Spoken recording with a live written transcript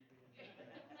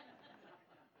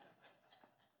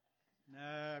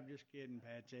Just kidding,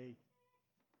 Patsy. All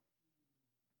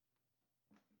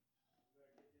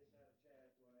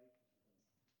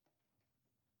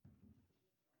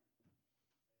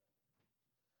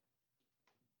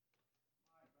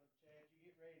right, Brother Chad,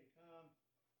 you get ready to come.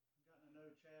 I've gotten to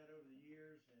know Chad over the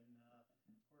years, and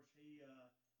of course he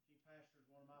pastors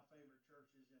one of my favorite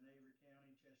churches in Avery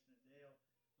County, Chestnut Dale.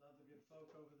 Love the good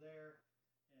folk over there,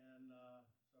 and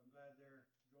so I'm glad they're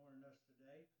joining us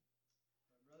today.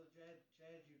 But Brother Chad,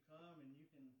 you come and you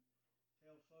can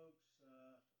tell folks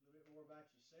a little bit more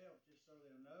about yourself, just so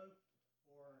they'll know,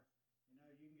 or you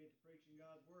can get to preaching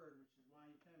God's word, which is why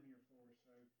you come here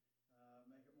for. So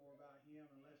make it more about Him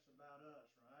and less about us,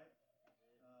 right?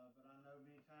 But I know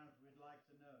many times we'd like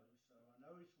to know. So I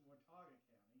know he's from Watauga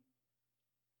County.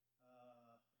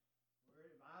 We're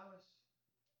in Vilas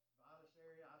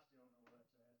area. I still don't know where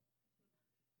that's at.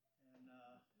 And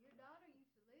your daughter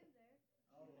used to live there.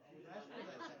 Oh, that's where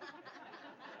that's at.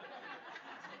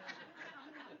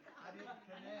 I didn't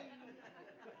connect.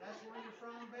 That's where you're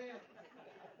from, Ben?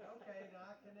 Okay, now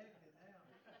I connected now.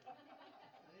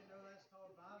 I didn't know that's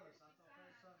called Vilas. I thought that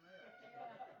was something else.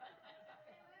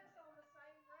 He lives on the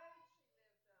same road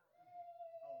she lived on.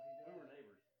 Oh, he does. We were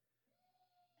neighbors.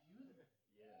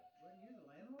 Yeah. Wasn't you the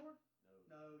landlord?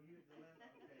 No. No, you the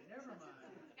landlord. Okay, never mind.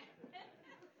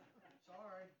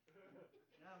 Sorry.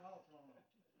 Now I'm all thrown off.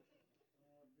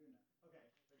 Okay,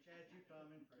 so Chad, you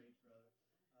come and preach, brother.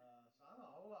 So I'm a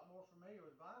whole lot more familiar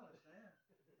with Violence now.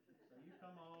 So you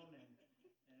come on, and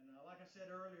like I said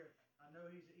earlier, I know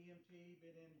he's an EMT,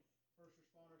 been in first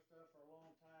responder stuff for a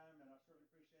long time, and I certainly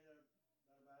appreciate that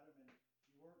about him. And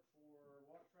you work for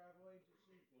what travel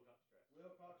agency? Wilcox Travel.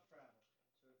 Wilcox Travel.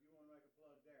 So if you want to make a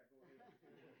plug there, go ahead.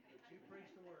 But you preach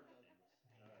the word, brother.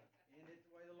 All right. End it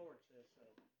the way the Lord says so.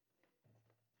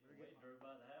 We drove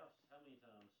by the house how many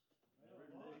times? Well, Never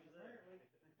knew he was there. apparently.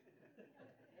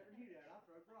 Never knew that. I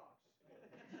broke rocks.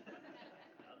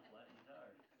 I'd flatten your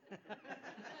tires.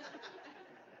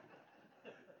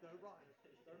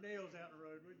 Throw nails out in the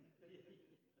road, wouldn't you?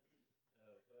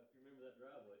 Well, if you remember that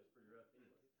driveway, it's pretty rough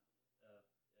anyway.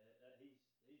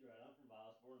 He's right. I'm from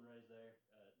Vilas, born and raised there.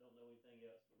 Don't know anything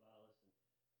else but Vilas.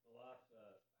 And my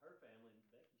wife, her family,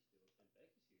 Becky's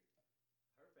here.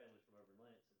 Her family's from over in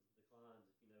Lansing. The Kleins,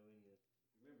 if you know if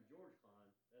you remember George Klein,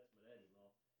 that's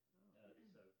my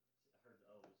daddy-in-law. So I heard the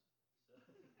O's.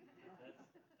 So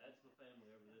that's my family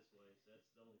over this way. So that's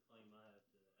the only claim I have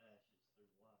to Ash is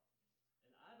through the wife.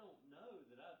 And I don't know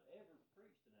that I've ever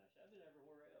preached in Ash. I've been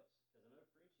everywhere else because I know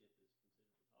Friendship is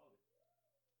considered Watauga.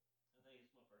 I think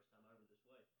it's my first time over this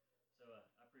way. So I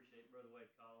appreciate Brother Wade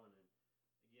calling. And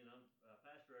again, I'm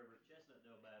pastor over at Chestnut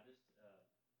Dale Baptist,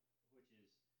 which is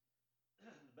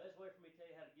the best way for me to tell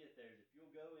you how to get there is if you'll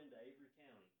go into Avery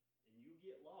County and you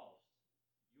get lost,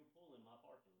 you'll pull in my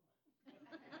parking lot.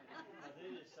 Because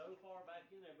it is so far back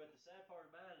in there. But the sad part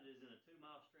about it is in a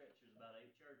 2-mile stretch, there's about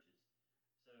 8 churches.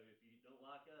 So if you don't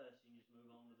like us, you can just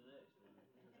move on to the next one.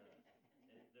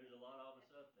 And there's a lot of us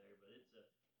up there, but I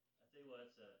tell you what,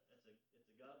 it's a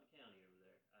godly county over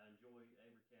there. I enjoy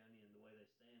Avery County and the way they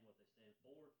stand, what they stand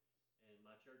for, and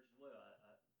my church as well.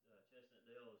 Chestnut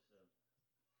Dale is. I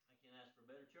can't ask for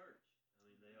a better church. I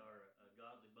mean, they are a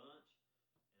godly bunch,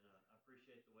 and I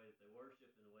appreciate the way that they worship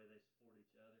and the way they support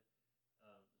each other.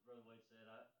 As Brother Wade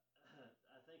said,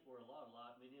 I think we're a lot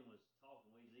alike. Me and him was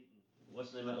talking. We was eating.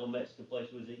 What's the name of that little Mexican place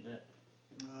we was eating at?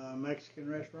 Mexican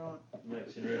restaurant.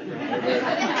 Mexican restaurant.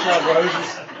 It's not Roses.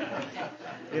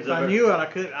 If I knew it, I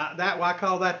could. I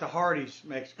call that the Hardee's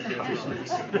Mexican restaurant.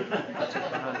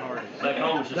 Back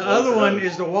home, the other one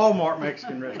is the Walmart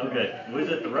Mexican restaurant. Okay, we was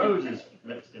at the Roses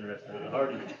Mexican restaurant, the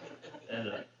Hardee's,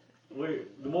 and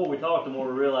the more we talked, the more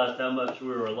we realized how much we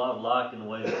were a lot alike in the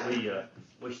way that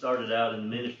we started out in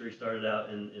the ministry, started out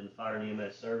in the fire and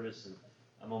EMS service, and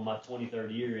I'm on my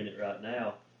 23rd year in it right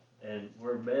now. And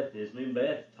where Beth is, me and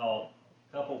Beth taught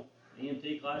a couple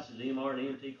EMT classes, EMR and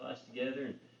EMT classes together,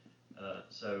 and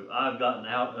so I've gotten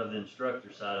out of the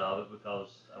instructor side of it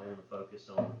because I want to focus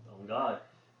on God,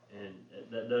 and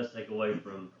that does take away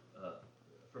from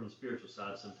the spiritual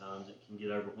side sometimes. It can get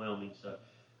overwhelming, so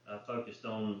I focused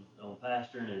on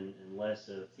pastoring and less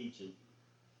of teaching.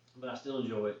 But I still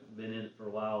enjoy it. Been in it for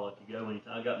a while. I could go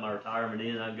anytime. I got my retirement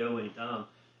in. I can go anytime.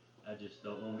 I just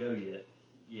don't want to go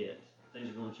yet. Things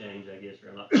are going to change, I guess,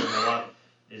 around October. My wife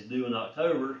is due in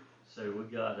October, so we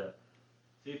got a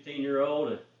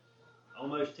 15-year-old,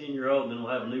 almost 10-year-old, and then we'll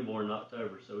have a newborn in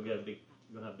October. So we're going to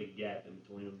have a big gap in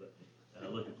between them, but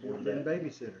looking forward to that.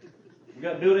 Babysitters. We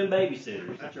got built-in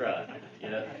babysitters. That's right.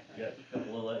 Yeah, got a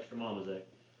couple little extra mamas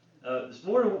there. This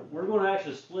morning we're going to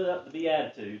actually split up the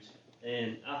Beatitudes,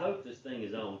 and I hope this thing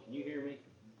is on. Can you hear me?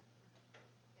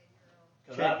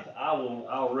 Because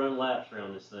I'll run laps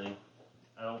around this thing.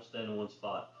 I don't stand in one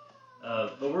spot.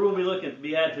 But we're going to be looking at the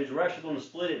Beatitudes. We're actually going to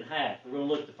split it in half. We're going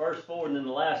to look at the first 4 and then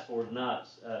the last 4 tonight.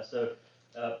 So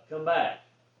come back,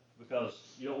 because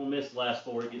you don't want to miss the last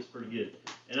 4. It gets pretty good.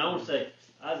 And I want to say,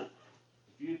 if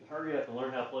you hurry up and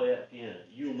learn how to play that piano,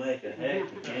 you'll make a heck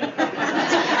of a piano.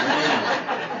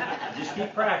 Just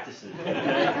keep practicing,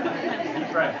 okay? Keep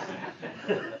practicing.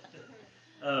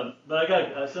 But I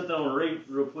got something I want to read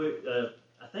real quick.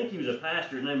 I think he was a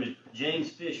pastor. His name is James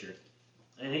Fisher.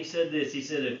 And he said this. He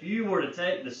said, if you were to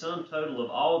take the sum total of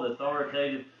all the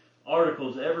authoritative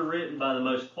articles ever written by the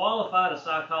most qualified of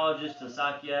psychologists and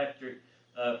psychiatric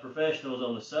professionals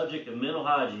on the subject of mental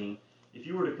hygiene, if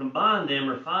you were to combine them,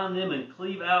 refine them, and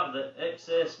cleave out the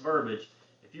excess verbiage,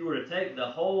 if you were to take the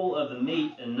whole of the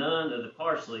meat and none of the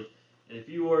parsley, and if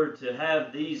you were to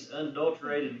have these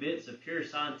unadulterated bits of pure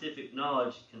scientific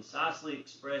knowledge concisely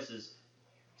expressed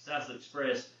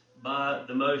by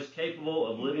the most capable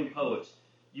of living poets,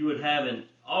 you would have an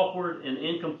awkward and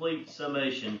incomplete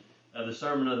summation of the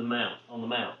Sermon on the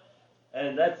Mount.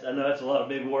 And I know that's a lot of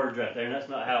big words right there, and that's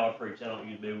not how I preach. I don't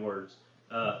use big words.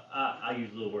 I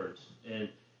use little words. And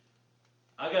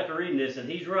I got to reading this, and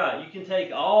he's right. You can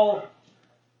take all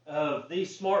of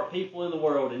these smart people in the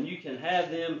world, and you can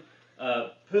have them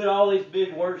put all these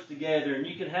big words together, and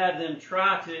you can have them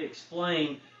try to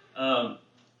explain the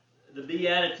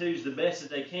Beatitudes the best that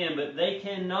they can, but they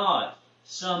cannot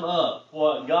sum up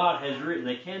what God has written.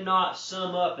 They cannot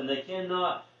sum up, and they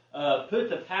cannot put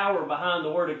the power behind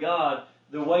the Word of God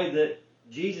the way that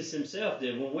Jesus himself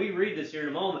did. When we read this here in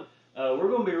a moment, we're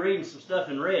going to be reading some stuff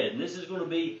in red, and this is going to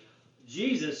be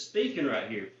Jesus speaking right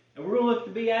here. And we're going to look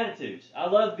at the Beatitudes. I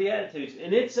love the Beatitudes.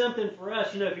 And it's something for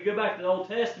us. You know, if you go back to the Old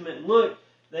Testament and look,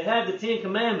 they had the 10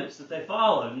 Commandments that they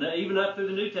followed. And even up through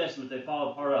the New Testament, they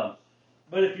followed part of them.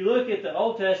 But if you look at the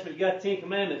Old Testament, you got the 10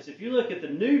 Commandments. If you look at the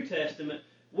New Testament,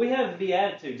 we have the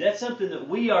Beatitudes. That's something that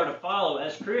we are to follow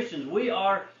as Christians. We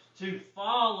are to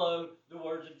follow the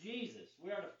words of Jesus.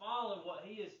 We are to follow what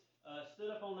he has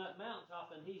stood up on that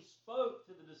mountaintop and he spoke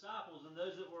to the disciples and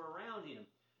those that were around him.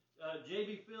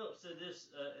 J.B. Phillips said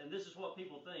this, and this is what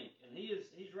people think. And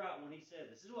he's right when he said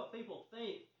this. This is what people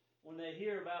think when they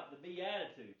hear about the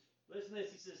Beatitudes. Listen to this.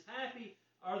 He says, happy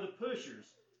are the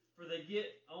pushers, for they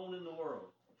get on in the world.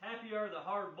 Happy are the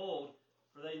hard-boiled,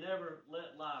 for they never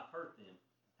let life hurt them.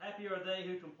 Happy are they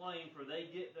who complain, for they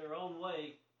get their own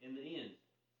way in the end.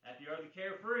 Happy are the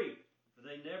carefree, for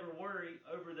they never worry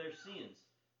over their sins.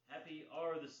 Happy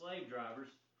are the slave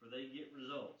drivers, for they get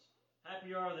results.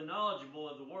 Happy are the knowledgeable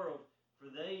of the world, for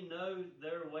they know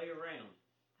their way around.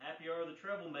 Happy are the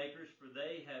troublemakers, for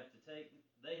they have to take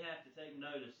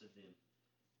notice of them.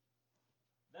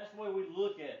 That's the way we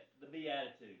look at the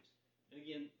Beatitudes. And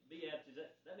again, Beatitudes,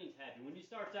 that means happy. When he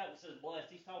starts out and says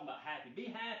blessed, he's talking about happy. Be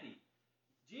happy.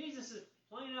 Jesus is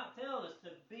plain out telling us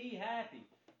to be happy.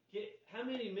 How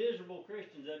many miserable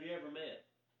Christians have you ever met?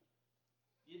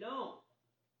 You don't.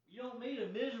 You don't meet a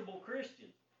miserable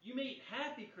Christian. You meet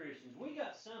happy Christians. We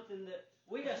got something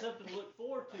to look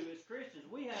forward to as Christians.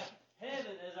 We have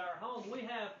heaven as our home. We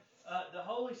have the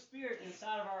Holy Spirit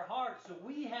inside of our hearts. So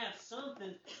we have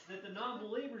something that the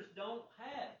non-believers don't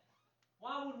have.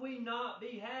 Why would we not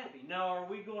be happy? Now, are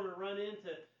we going to run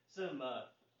into some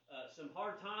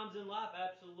hard times in life?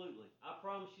 Absolutely. I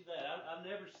promise you that. I've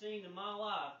never seen in my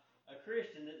life a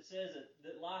Christian that says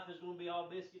that life is going to be all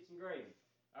biscuits and gravy.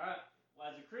 All right. Well,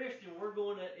 as a Christian, we're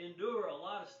going to endure a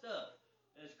lot of stuff.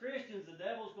 As Christians, the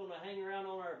devil's going to hang around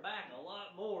on our back a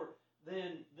lot more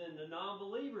than the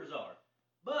non-believers are.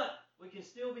 But we can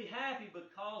still be happy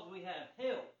because we have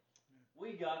help.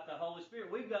 We got the Holy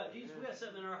Spirit. We've got Jesus. We got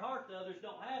something in our heart that others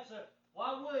don't have. So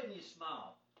why wouldn't you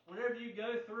smile? Whenever you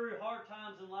go through hard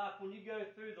times in life, when you go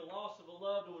through the loss of a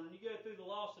loved one, when you go through the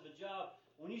loss of a job,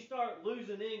 when you start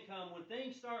losing income, when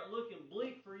things start looking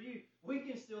bleak for you, we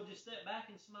can still just step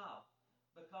back and smile.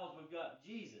 Because we've got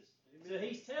Jesus. Amen. So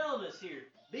he's telling us here,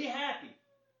 be happy.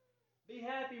 Be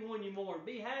happy when you mourn.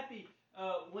 Be happy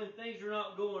when things are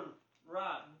not going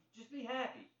right. Just be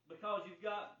happy because you've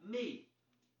got me.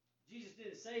 Jesus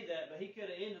didn't say that, but he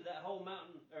could have ended that whole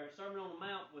Sermon on the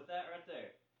Mount with that right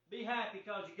there. Be happy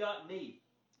because you got me.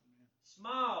 Amen.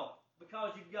 Smile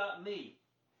because you've got me.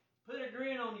 Put a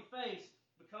grin on your face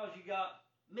because you got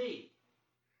me.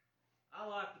 I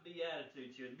like the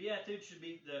Beatitudes here. The Beatitudes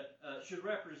should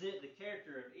represent the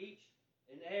character of each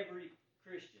and every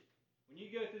Christian. When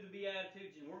you go through the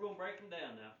Beatitudes, and we're going to break them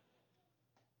down now,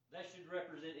 that should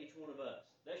represent each one of us.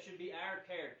 That should be our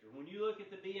character. When you look at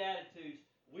the Beatitudes,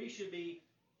 that should be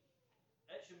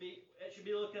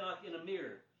looking like in a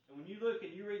mirror. And when you look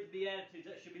and you read the Beatitudes,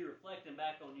 that should be reflecting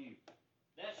back on you.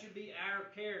 That should be our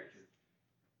character.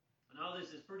 And all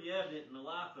this is pretty evident in the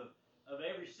life of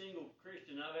every single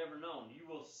Christian I've ever known. You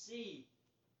will see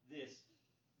this.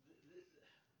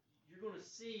 You're going to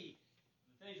see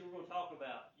the things we're going to talk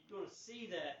about. You're going to see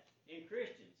that in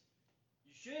Christians.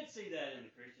 You should see that in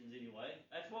the Christians anyway.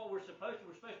 That's what we're supposed to.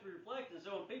 We're supposed to be reflecting.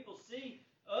 So when people see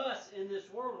us in this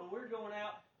world, when we're going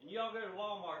out and y'all go to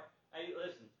Walmart, hey,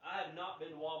 listen, I have not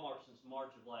been to Walmart since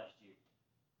March of last year.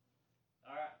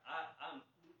 All right, I'm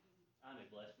a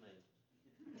blessed man.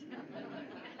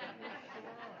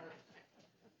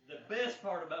 The best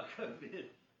part about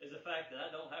COVID is the fact that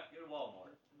I don't have to go to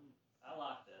Walmart. I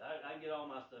like that. I can get all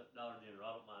my stuff at Dollar General.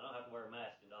 I don't mind. I don't have to wear a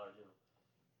mask in Dollar General,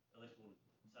 at least when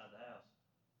inside the house.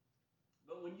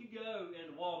 But when you go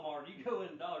into Walmart, you go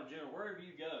into Dollar General, wherever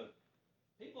you go,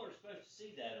 people are supposed to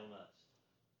see that on us.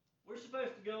 We're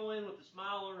supposed to go in with a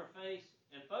smile on our face,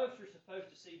 and folks are supposed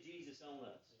to see Jesus on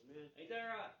us. Amen. Ain't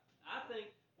that right? I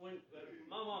think when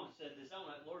my mom said this, I'm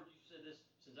like, Lord, you said this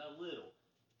since I was little.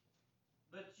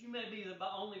 But you may be the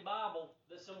only Bible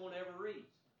that someone ever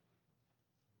reads.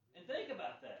 And think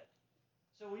about that.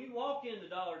 So when you walk into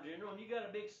Dollar General and you got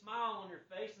a big smile on your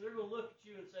face, and they're going to look at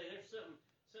you and say, there's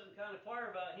something kind of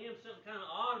queer about him, something kind of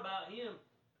odd about him.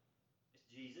 It's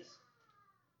Jesus.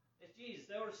 It's Jesus.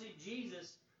 They want to see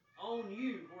Jesus on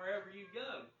you wherever you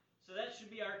go. So that should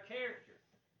be our character.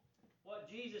 What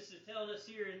Jesus is telling us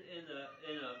here in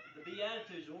the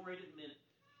Beatitudes, and we'll read it in a minute,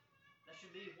 that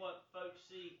should be what folks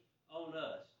see on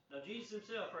us. Now, Jesus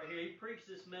himself right here, he preached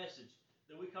this message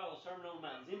that we call the Sermon on the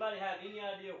Mount. Does anybody have any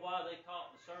idea why they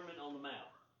call it the Sermon on the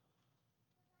Mount?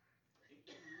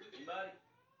 Anybody?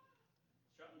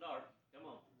 It's short and dark. Come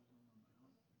on.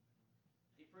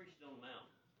 He preached it on the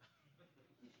mountain.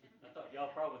 I thought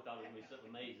y'all probably thought it would be something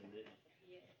amazing, didn't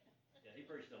you? Yeah, he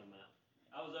preached on the mountain.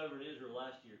 I was over in Israel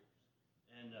last year,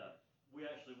 and we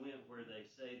actually went where they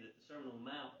say that the Sermon on the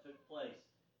Mount took place.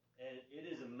 And it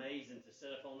is amazing to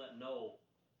sit up on that knoll,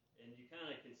 and you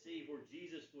kind of can see where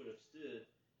Jesus would have stood,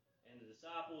 and the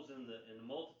disciples and the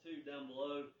multitude down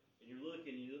below, and you look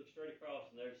straight across,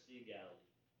 and there's the Sea of Galilee.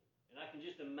 And I can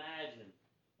just imagine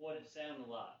what it sounded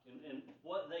like and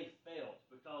what they felt,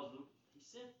 because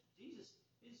Jesus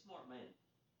is a smart man.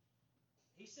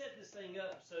 He set this thing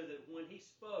up so that when he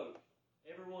spoke,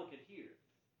 everyone could hear.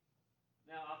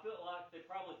 Now, I feel like they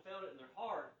probably felt it in their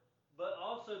heart, but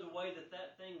also the way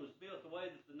that thing was built, the way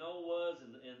that the knoll was,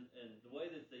 and the way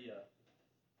that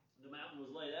the mountain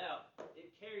was laid out,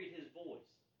 it carried his voice.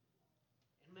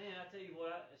 And man, I tell you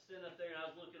what, I was sitting up there and I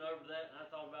was looking over that, and I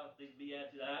thought about these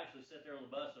Beatitudes. I actually sat there on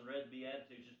the bus and read the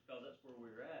Beatitudes just because that's where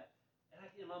we were at. And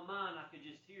in my mind, I could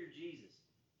just hear Jesus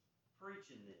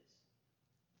preaching this.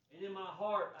 And in my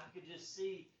heart, I could just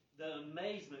see the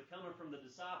amazement coming from the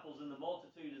disciples and the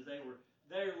multitude as they were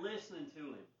there listening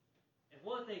to him. And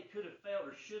what they could have felt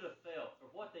or should have felt, or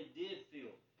what they did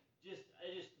feel, it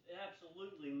just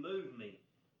absolutely moved me.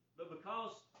 But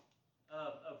because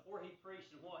of where he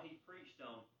preached and what he preached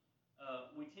on,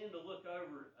 we tend to look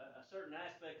over a certain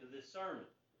aspect of this sermon.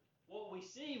 What we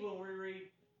see when we read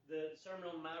the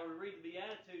Sermon on the Mount, we read the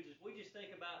Beatitudes, is we just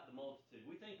think about the multitude.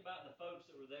 We think about the folks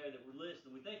that were there, that were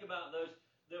listening. We think about those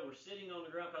that were sitting on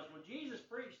the ground. Because when Jesus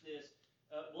preached this,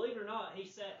 believe it or not, he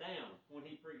sat down when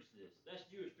he preached this. That's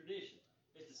Jewish tradition.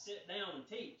 It's to sit down and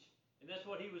teach. And that's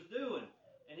what he was doing.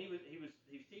 And he was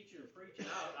teaching or preaching.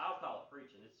 I'll call it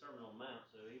preaching. It's Sermon on the Mount,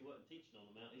 so he wasn't teaching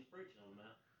on the Mount. He's preaching on the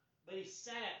Mount. But he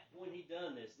sat when he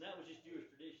done this. And that was just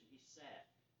Jewish tradition. He sat.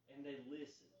 And they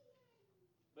listened.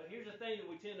 But here's the thing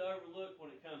that we tend to overlook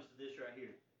when it comes to this right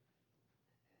here.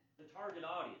 The target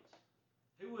audience.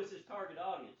 Who was his target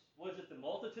audience? Was it the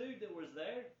multitude that was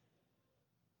there?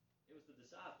 It was the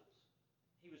disciples.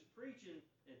 He was preaching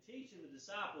and teaching the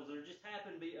disciples, and there just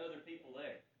happened to be other people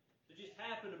there. There just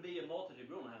happened to be a multitude.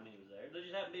 We don't know how many was there. There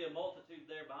just happened to be a multitude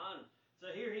there behind him.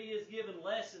 So here he is giving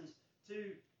lessons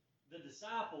to the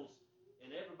disciples,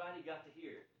 and everybody got to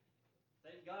hear it.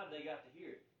 Thank God they got to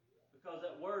hear it, because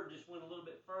that word just went a little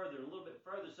bit further and a little bit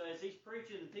further. So as he's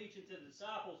preaching and teaching to the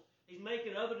disciples, he's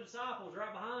making other disciples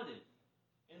right behind him.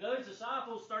 And those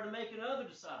disciples started making other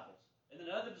disciples. And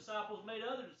then other disciples made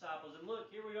other disciples. And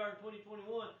look, here we are in 2021,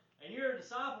 and you're a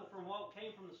disciple from what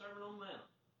came from the Sermon on the Mount.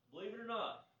 Believe it or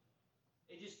not.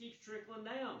 It just keeps trickling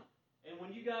down. And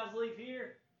when you guys leave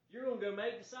here, you're going to go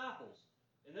make disciples.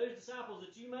 And those disciples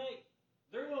that you make,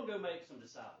 they're going to go make some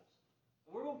disciples.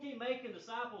 And we're going to keep making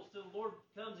disciples till the Lord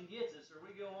comes and gets us, or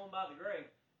we go on by the grave.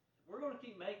 We're going to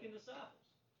keep making disciples.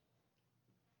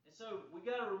 And so we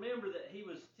got to remember that he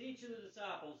was teaching the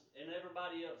disciples, and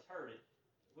everybody else heard it,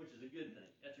 which is a good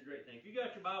thing. That's a great thing. If you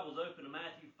got your Bibles open to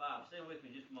Matthew 5, stand with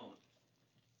me just a moment.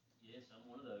 Yes, I'm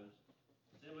one of those.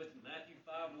 Stand with me, Matthew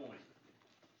 5:1.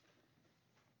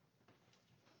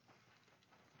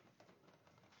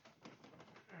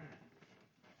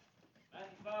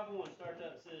 Matthew 5:1 starts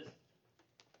out and says,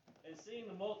 "And seeing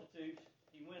the multitudes,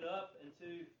 he went up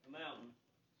into the mountain.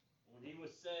 When he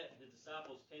was set, his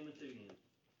disciples came unto him.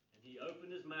 And he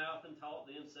opened his mouth and taught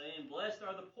them, saying, Blessed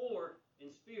are the poor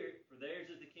in spirit, for theirs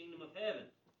is the kingdom of heaven.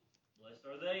 Blessed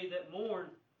are they that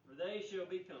mourn, for they shall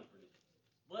be comforted.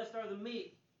 Blessed are the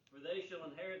meek, for they shall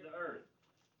inherit the earth.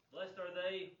 Blessed are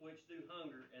they which do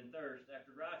hunger and thirst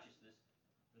after righteousness,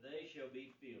 for they shall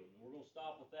be filled." And we're going to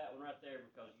stop with that one right there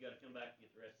because you got to come back and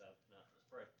get the rest of it tonight. Let's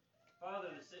pray.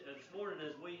 Father, this morning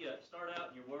as we start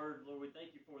out in your word, Lord, we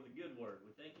thank you for the good word.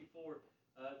 We thank you for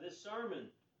this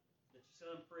sermon that your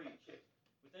son preached.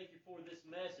 We thank you for this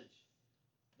message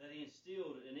that he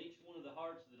instilled in each one of the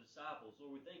hearts of the disciples.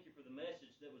 Lord, we thank you for the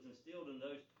message that was instilled in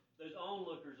those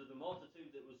onlookers of the multitude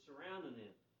that was surrounding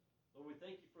them. Lord, we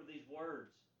thank you for these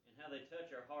words and how they touch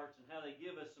our hearts and how they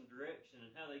give us some direction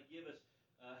and how they give us,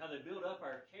 how they build up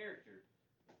our character.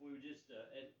 If we would just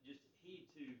heed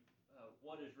to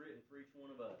what is written for each one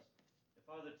of us. And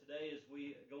Father, today as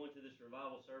we go into this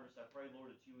revival service, I pray,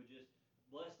 Lord, that you would just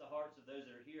bless the hearts of those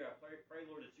that are here. I pray,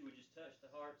 Lord, that you would just touch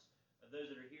the hearts of those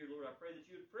that are here. Lord, I pray that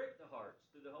you would prick the hearts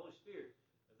through the Holy Spirit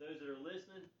of those that are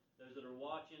listening, those that are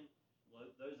watching,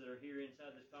 those that are here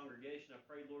inside this congregation. I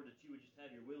pray, Lord, that you would just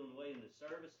have your will and way in this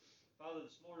service. Father,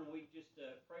 this morning we just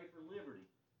pray for liberty.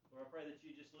 Lord, I pray that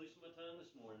you just loosen my tongue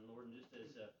this morning, Lord, and just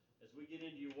as we get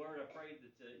into your word, I pray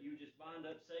that you just bind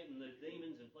up Satan and those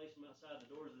demons and place them outside the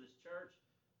doors of this church.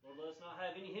 Lord, let us not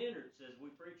have any hindrance as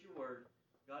we preach your word.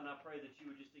 God, and I pray that you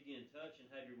would just again touch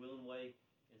and have your will and way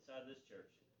inside this church.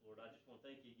 Lord, I just want to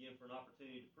thank you again for an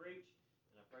opportunity to preach.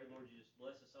 And I pray, Lord, you just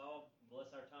bless us all.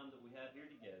 Bless our time that we have here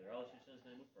together. All in your son's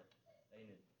name we pray.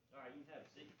 Amen. All right, you can have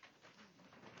a seat.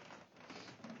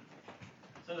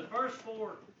 So the first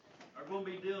four are going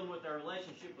to be dealing with our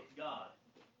relationship with God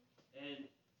and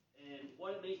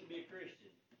what it means to be a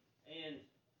Christian and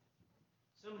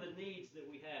some of the needs that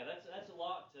we have. That's a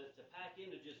lot to pack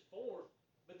into just four.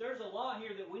 But there's a lot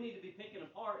here that we need to be picking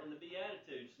apart in the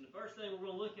Beatitudes. And the first thing we're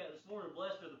going to look at this morning,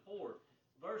 blessed are the poor.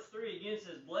 Verse 3 again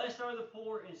says, Blessed are the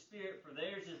poor in spirit, for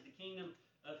theirs is the kingdom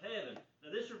of heaven. Now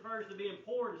this refers to being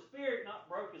poor in spirit, not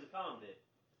broke as a convict.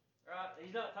 Right?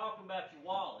 He's not talking about your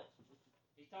wallet.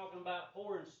 He's talking about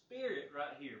poor in spirit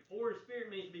right here. Poor in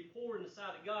spirit means to be poor in the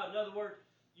sight of God. In other words,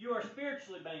 you are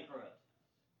spiritually bankrupt.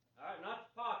 All right,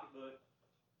 not your pocketbook,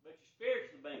 but you're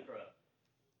spiritually bankrupt.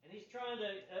 And he's trying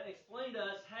to explain to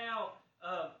us how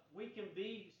we can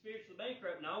be spiritually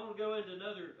bankrupt. Now I want to go into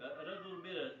another little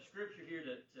bit of scripture here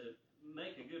to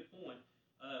make a good point.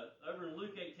 Over in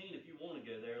Luke 18, if you want to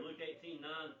go there, Luke 18:9,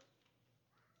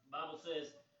 the Bible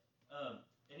says,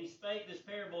 and he spake this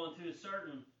parable unto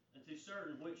certain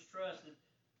which trusted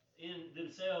in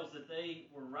themselves that they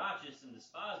were righteous and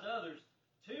despised others.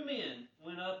 Two men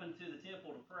went up into the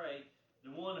temple to pray, the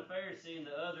one a Pharisee and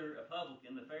the other a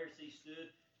publican. The Pharisee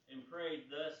stood and prayed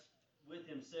thus with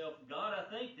himself, God, I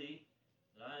thank thee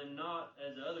that I am not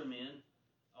as other men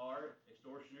are,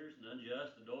 extortioners and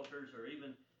unjust, adulterers, or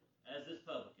even as this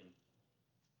publican.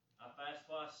 I fast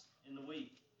twice in the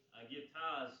week. I give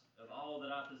tithes of all that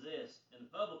I possess. And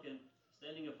the publican,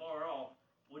 standing afar off,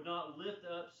 would not lift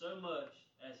up so much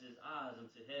as his eyes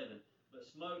unto heaven, but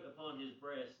smote upon his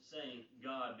breast, saying,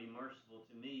 God, be merciful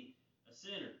to me, a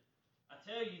sinner. I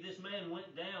tell you, this man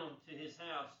went down to his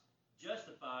house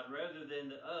justified rather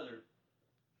than the other.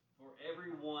 For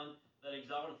every one that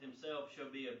exalteth himself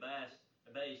shall be abased,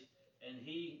 and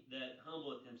he that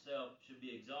humbleth himself shall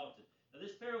be exalted. Now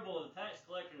this parable of the tax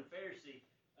collector and the Pharisee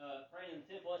praying in the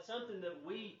temple, that's something that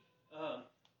we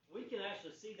can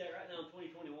actually see that right now in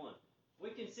 2021.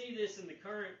 We can see this in the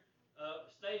current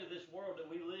state of this world that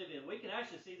we live in. We can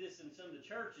actually see this in some of the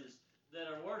churches that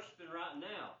are worshiping right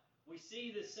now. We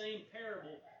see the same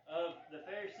parable of the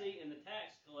Pharisee and the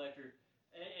tax collector,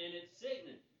 and it's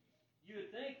sickening. You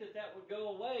would think that would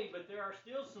go away, but there are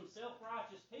still some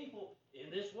self-righteous people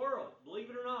in this world, believe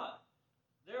it or not.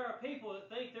 There are people that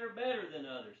think they're better than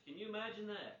others. Can you imagine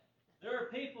that? There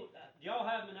are people, do y'all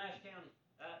have them in Ashe County?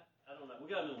 I don't know. We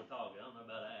got them in Watauga. I don't know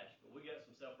about Ashe, but we got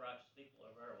some self-righteous people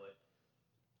over our way.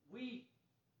 We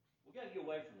got to get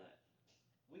away from that.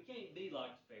 We can't be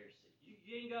like the Pharisee.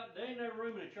 There ain't no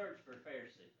room in a church for a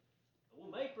Pharisee.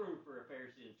 We'll make room for a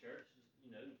Pharisee in church,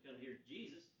 you come to hear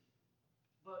Jesus.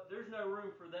 But there's no room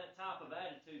for that type of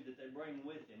attitude that they bring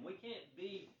with them. We can't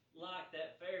be like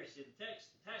that Pharisee. The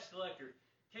tax collector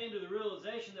came to the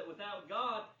realization that without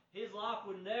God, his life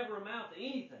would never amount to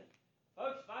anything.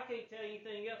 Folks, if I can't tell you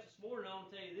anything else this morning, I'm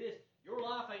going to tell you this. Your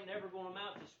life ain't never going to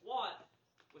amount to squat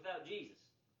without Jesus.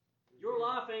 Your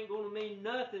life ain't going to mean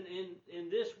nothing in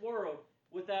this world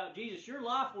without Jesus. Your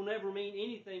life will never mean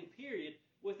anything, period,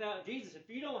 without Jesus. If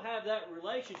you don't have that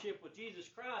relationship with Jesus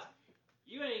Christ,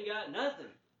 you ain't got nothing.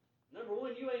 Number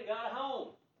one, you ain't got a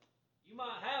home. You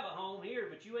might have a home here,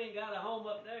 but you ain't got a home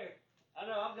up there. I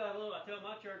know I tell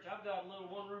my church, I've got a little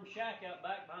one-room shack out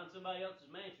back behind somebody else's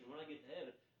mansion when I get to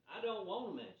heaven. I don't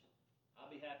want a mansion.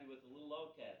 I'll be happy with a little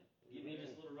log cabin. Give me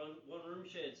just a little one-room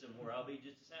shed somewhere. I'll be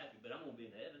just as happy, but I'm going to be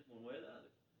in heaven one way or the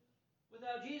other.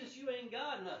 Without Jesus, you ain't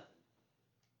got nothing.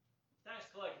 Tax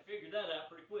collector figured that out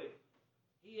pretty quick.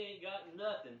 He ain't got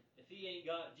nothing if he ain't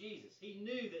got Jesus. He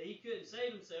knew that he couldn't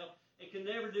save himself and could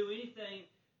never do anything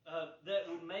that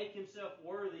would make himself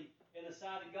worthy in the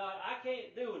sight of God. I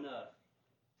can't do enough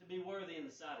to be worthy in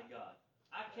the sight of God.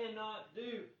 I cannot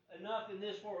do enough in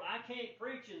this world. I can't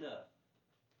preach enough.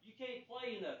 You can't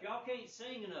play enough. Y'all can't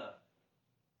sing enough.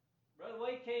 Brother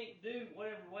Wade can't do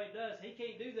whatever Wade does. He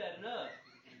can't do that enough.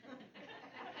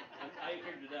 I ain't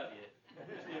figured it out yet.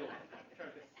 Still,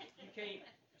 you can't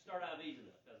start IVs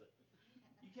enough, does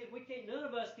it? None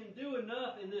of us can do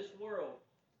enough in this world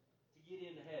to get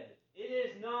into heaven. It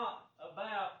is not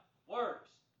about works.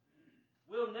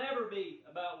 Will never be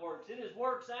about works. It is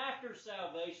works after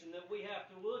salvation that we have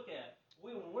to look at.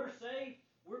 When we're saved,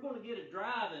 we're going to get a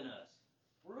drive in us.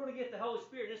 We're going to get the Holy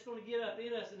Spirit. It's going to get up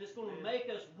in us, and it's going to make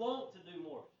us want to do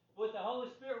more. With the Holy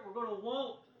Spirit, we're going to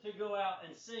want to go out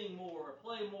and sing more, or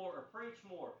play more, or preach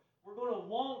more. We're going to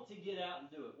want to get out and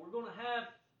do it. We're going to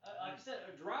have, like I said,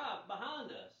 a drive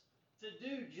behind us to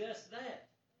do just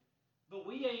that. But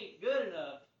we ain't good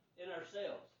enough in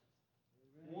ourselves.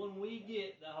 When we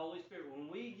get the Holy Spirit, when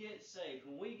we get saved,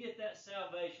 when we get that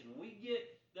salvation, when we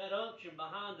get that unction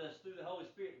behind us through the Holy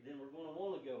Spirit, then we're going to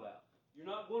want to go out. You're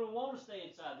not going to want to stay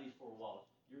inside these four walls.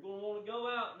 You're going to want to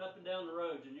go out and up and down the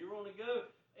roads, and you're going to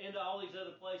go into all these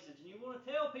other places, and you want to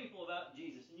tell people about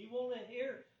Jesus, and you want to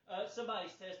hear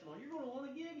somebody's testimony. You're going to want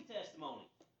to give your testimony.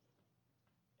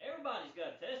 Everybody's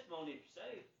got a testimony if you're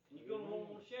saved, and you're going to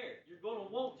want to share it. You're going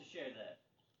to want to share that.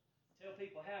 Tell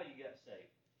people how you got saved.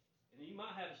 And you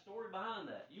might have a story behind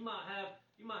that. You might have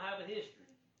a history.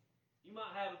 You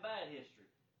might have a bad history.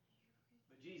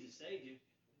 But Jesus saved you.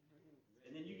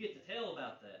 And then you get to tell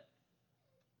about that.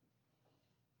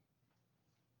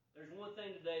 There's one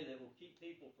thing today that will keep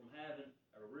people from having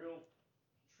a real,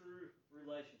 true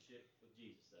relationship with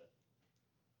Jesus, though.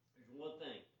 There's one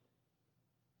thing.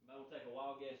 Anybody want to take a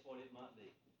wild guess what it might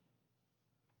be?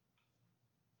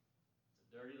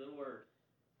 It's a dirty little word.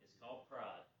 It's called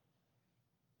pride.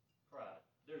 Pride.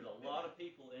 There's a lot of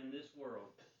people in this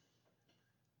world, that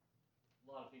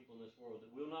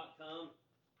will not come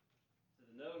to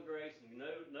the knowing grace and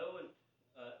knowing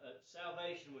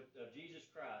salvation of Jesus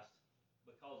Christ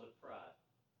because of pride.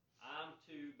 I'm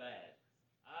too bad.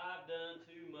 I've done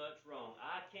too much wrong.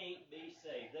 I can't be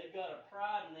saved. They've got a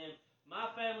pride in them.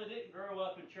 My family didn't grow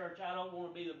up in church. I don't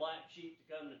want to be the black sheep to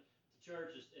come to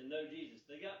church and know Jesus.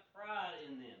 They got pride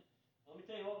in them. Let me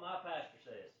tell you what my pastor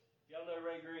says. If y'all know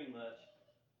Ray Green much,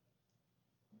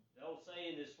 the old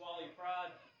saying is swallow your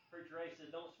pride. Preacher Ray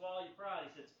says, don't swallow your pride.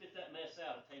 He said, spit that mess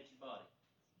out. It takes your body.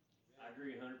 I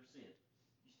agree 100%.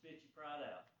 You spit your pride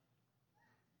out.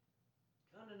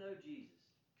 Come to know Jesus.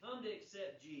 Come to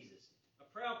accept Jesus. A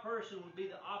proud person would be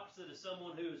the opposite of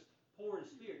someone who is poor in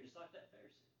spirit, just like that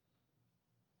Pharisee.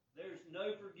 There's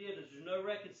no forgiveness. There's no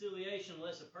reconciliation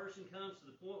unless a person comes to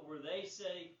the point where they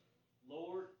say,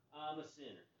 Lord, I'm a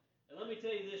sinner. And let me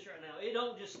tell you this right now. It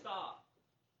don't just stop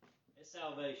at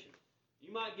salvation.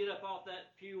 You might get up off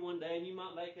that pew one day and you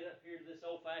might make it up here to this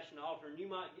old-fashioned altar and you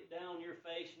might get down on your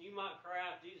face and you might cry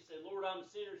out to Jesus and say, Lord, I'm a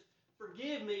sinner.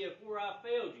 Forgive me if where I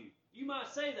failed you. You might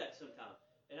say that sometime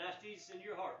and ask Jesus into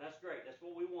your heart. That's great. That's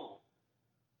what we want.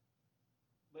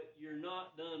 But you're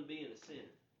not done being a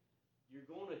sinner. You're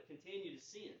going to continue to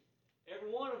sin. Every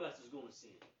one of us is going to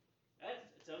sin.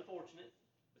 It's unfortunate,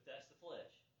 but that's the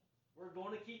flesh. We're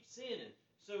going to keep sinning.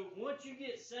 So once you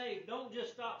get saved, don't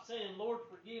just stop saying, Lord,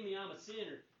 forgive me, I'm a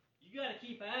sinner. You got to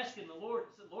keep asking the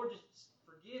Lord, Lord, just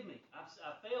forgive me. I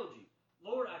failed you.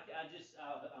 Lord,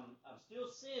 I'm still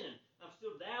sinning. I'm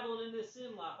still dabbling in this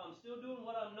sin life. I'm still doing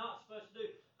what I'm not supposed to do.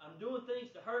 I'm doing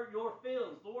things to hurt your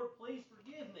feelings. Lord, please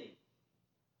forgive me.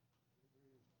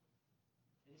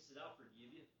 And he said, I'll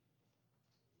forgive you.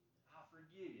 I'll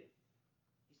forgive you.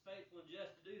 He's faithful and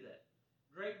just to do that.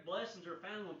 Great blessings are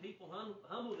found when people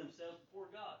humble themselves before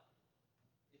God.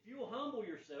 If you will humble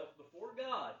yourself before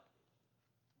God,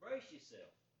 brace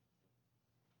yourself.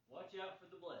 Watch out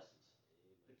for the blessings.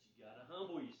 But you got to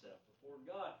humble yourself before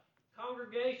God.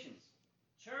 Congregations,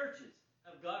 churches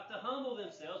have got to humble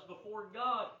themselves before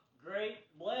God. great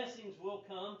blessings will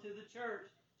come to the church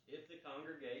if the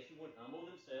congregation would humble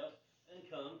themselves and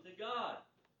come to God.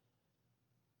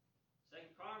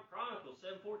 Second Chronicles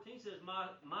 7:14 says,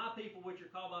 my people which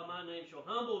are called by my name shall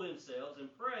humble themselves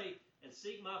and pray and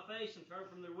seek my face and turn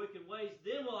from their wicked ways.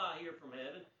 Then will I hear from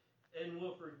heaven and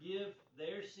will forgive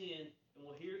their sin and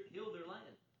will heal their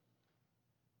land.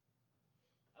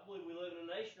 I believe we live in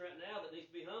a nation right now that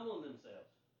needs to be humbling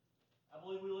themselves. I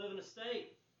believe we live in a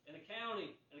state, in a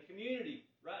county, in a community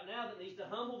right now that needs to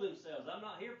humble themselves. I'm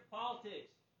not here for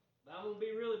politics, but I'm going to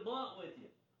be really blunt with you.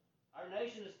 Our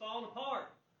nation is falling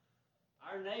apart.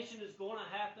 Our nation is going to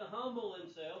have to humble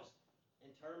themselves and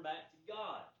turn back to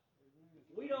God. If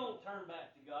we don't turn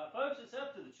back to God, folks, it's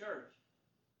up to the church.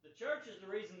 The church is the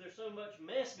reason there's so much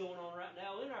mess going on right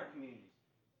now in our communities.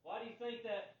 Why do you think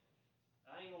that?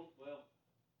 Well, that's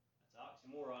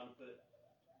oxymoron to put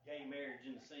gay marriage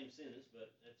in the same sentence,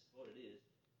 but that's what it is.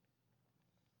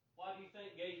 Why do you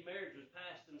think gay marriage was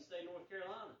passed in the state of North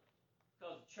Carolina?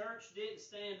 Because the church didn't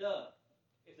stand up.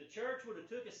 If the church would have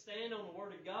took a stand on the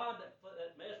Word of God,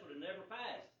 that mess would have never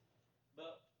passed.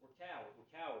 But we're cowards. We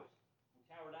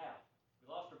cowered out. We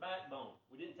lost our backbone.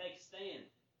 We didn't take a stand.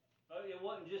 But it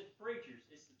wasn't just the preachers.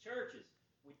 It's the churches.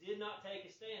 We did not take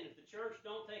a stand. If the church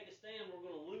don't take a stand, we're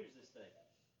going to lose this thing.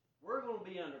 We're going to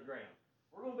be underground.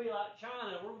 We're going to be like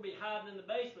China. We're going to be hiding in the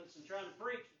basements and trying to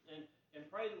preach and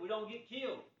pray that we don't get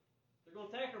killed. They're going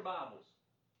to take our Bibles.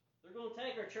 They're going to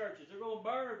take our churches. They're going to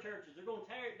burn our churches. They're going to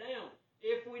tear it down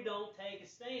if we don't take a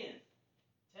stand.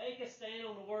 Take a stand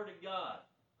on the Word of God.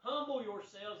 Humble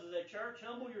yourselves as a church.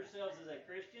 Humble yourselves as a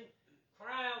Christian.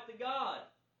 Cry out to God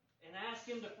and ask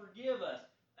Him to forgive us.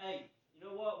 Hey, you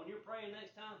know what? When you're praying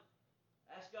next time,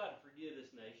 ask God to forgive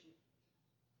this nation.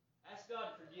 Ask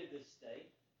God to forgive this state.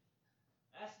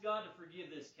 Ask God to forgive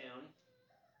this county.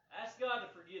 Ask God to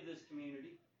forgive this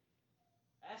community.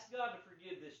 Ask God to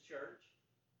forgive this church.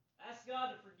 Ask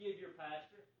God to forgive your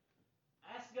pastor.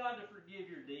 Ask God to forgive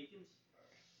your deacons.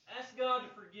 Ask God to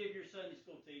forgive your Sunday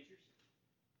school teachers.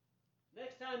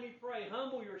 Next time you pray,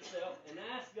 humble yourself and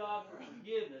ask God for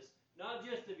forgiveness, not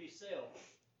just of yourself,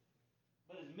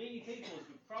 but as many people as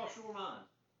would cross your mind.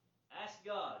 Ask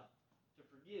God to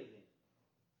forgive them.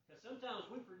 Because sometimes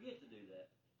we forget to do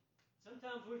that.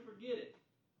 Sometimes we forget it.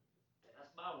 That's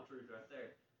Bible truth right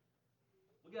there.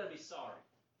 We got to be sorry.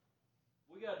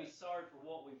 We got to be sorry for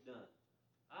what we've done.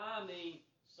 I mean,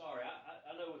 sorry.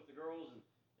 I know with the girls and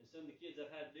some of the kids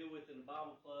I've had to deal with in the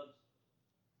Bible clubs,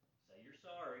 say you're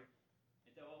sorry.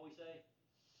 Ain't that what we say?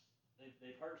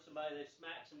 They've hurt somebody, they've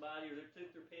smacked somebody, or they've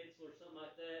took their pencil or something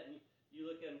like that, and you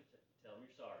look at them, tell them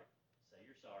you're sorry. Say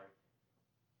you're sorry.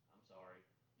 I'm sorry.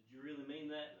 Did you really mean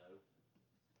that? No.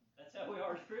 That's how we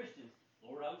are as Christians.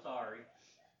 Lord, I'm sorry.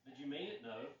 Did you mean it?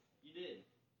 No, you didn't.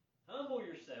 Humble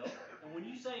yourself, and when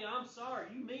you say I'm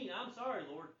sorry, you mean I'm sorry,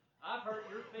 Lord. I've hurt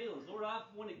your feelings. Lord, I've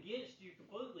went against you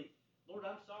completely. Lord,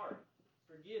 I'm sorry.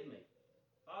 Forgive me.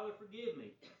 Father, forgive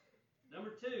me.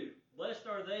 Number 2, blessed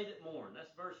are they that mourn.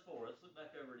 That's verse 4. Let's look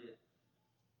back over at it.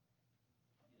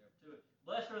 Get over to it.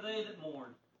 Blessed are they that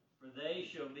mourn, for they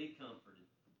shall be comforted.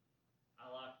 I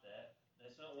like that.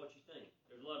 That's not what you think.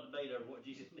 There's a lot of debate over what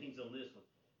Jesus means on this one.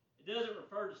 It doesn't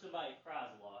refer to somebody that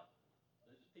cries a lot.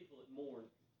 There's just people that mourn.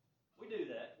 We do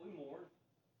that. We mourn.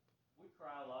 We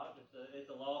cry a lot at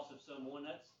the loss of someone.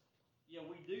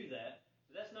 We do that.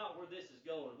 But that's not where this is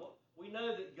going. We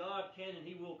know that God can and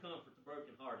He will comfort the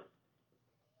brokenhearted.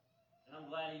 And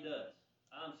I'm glad He does.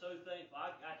 I'm so thankful.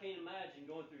 I can't imagine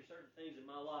going through certain things in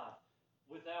my life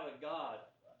without a God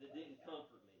that didn't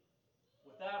comfort me.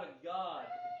 Without a God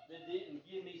that didn't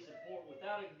give me support.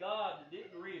 Without a God that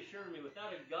didn't reassure me.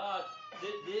 Without a God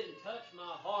that didn't touch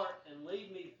my heart and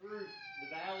lead me through the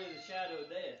valley of the shadow of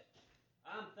death.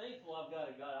 I'm thankful I've got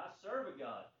a God. I serve a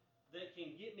God that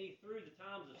can get me through the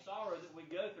times of sorrow that we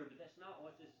go through. But that's not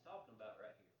what this is talking about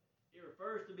right here. It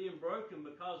refers to being broken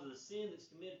because of the sin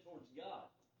that's committed towards God.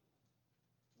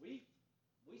 We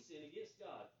sin against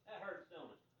God. That hurts, don't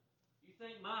it? You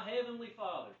think my heavenly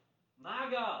Father,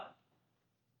 my God,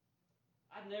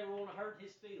 I'd never want to hurt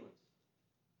His feelings.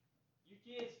 You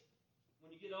kids,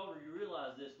 when you get older, you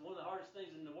realize this. One of the hardest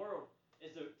things in the world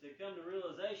is to come to the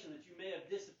realization that you may have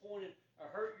disappointed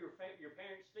or hurt your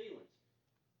parents' feelings.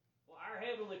 Well, our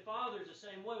Heavenly Father is the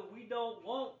same way. We don't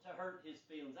want to hurt His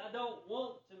feelings. I don't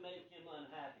want to make Him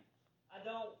unhappy. I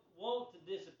don't want to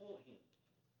disappoint Him.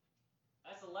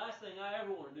 That's the last thing I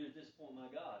ever want to do is disappoint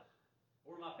my God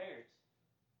or my parents.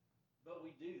 But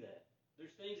we do that.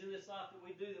 There's things in this life that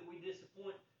we do that we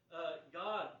disappoint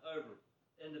God over.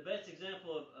 And the best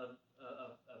example of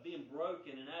being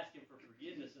broken and asking for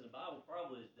forgiveness in the Bible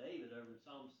probably is David over in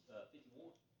Psalms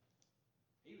 51.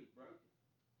 He was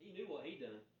He knew what he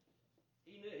done.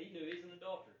 He knew he's an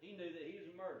adulterer. He knew that he was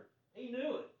a murderer. He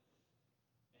knew it.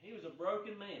 And he was a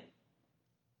broken man.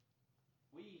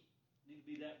 We need to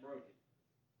be that broken.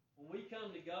 When we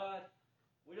come to God,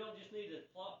 we don't just need to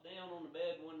plop down on the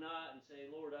bed one night and say,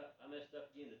 Lord, I messed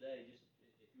up again today. Just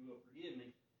if you will forgive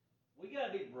me. We got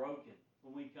to be broken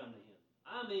when we come to Him.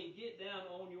 I mean, get down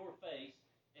on your face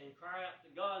and cry out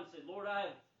to God and say, Lord, I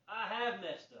have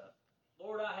messed up.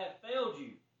 Lord, I have failed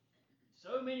you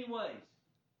so many ways.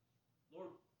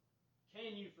 Lord,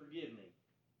 can you forgive me?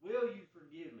 Will you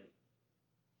forgive me?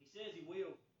 He says He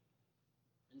will.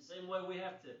 In the same way, we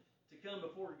have to come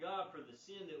before God for the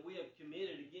sin that we have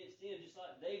committed against Him, just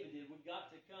like David did. We've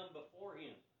got to come before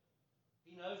Him.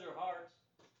 He knows our hearts.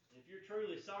 And if you're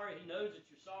truly sorry, He knows that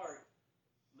you're sorry.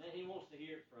 Man, He wants to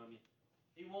hear it from you.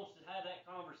 He wants to have that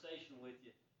conversation with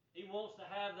you. He wants to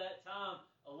have that time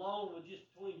alone with just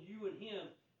between you and Him,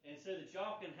 and so that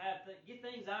y'all can get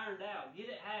things ironed out, get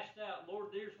it hashed out.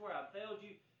 Lord, here's where I failed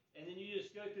you, and then you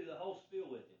just go through the whole spiel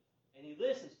with Him. And He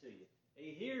listens to you.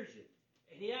 He hears you.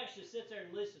 And He actually sits there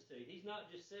and listens to you. He's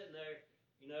not just sitting there,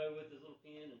 with his little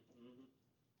pen and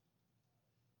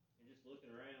just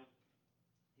looking around.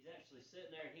 He's actually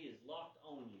sitting there and He is locked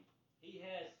on you. He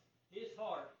has His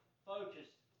heart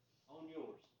focused on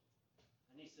yours.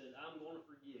 And He says, I'm going to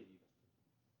forgive you.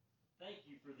 Thank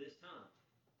you for this time.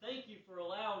 Thank you for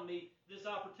allowing me this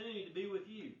opportunity to be with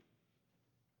you.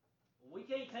 We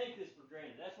can't take this for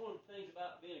granted. That's one of the things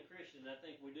about being a Christian that I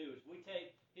think we do, is we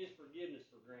take His forgiveness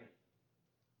for granted.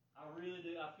 I really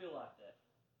do. I feel like that.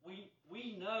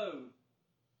 We know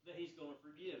that He's going to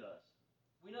forgive us.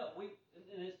 We know.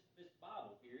 And it's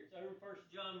Bible here. It's over in 1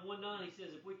 John 1:9. He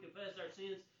says, if we confess our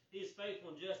sins, He is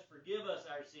faithful and just to forgive us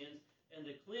our sins and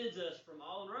to cleanse us from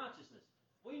all unrighteousness.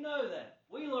 We know that.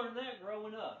 We learned that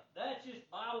growing up. That's just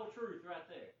Bible truth right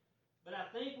there. But I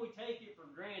think we take it for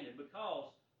granted because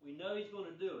we know He's going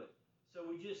to do it. So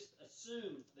we just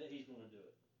assume that He's going to do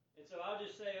it. And so I'll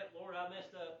just say, Lord, I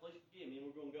messed up. Please forgive me. And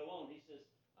we're going to go on. He says,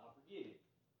 I'll forgive you.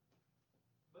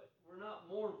 But we're not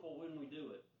mournful when we do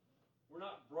it. We're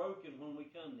not broken when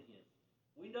we come to Him.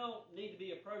 We don't need to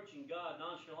be approaching God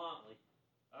nonchalantly.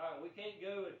 All right, we can't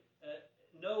go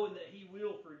knowing that He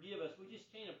will forgive us. We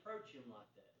just can't approach Him like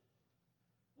that.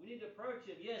 We need to approach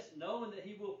Him, yes, knowing that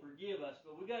He will forgive us,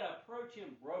 but we got to approach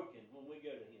Him broken when we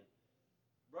go to Him.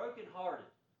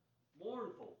 Broken-hearted,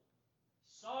 mournful,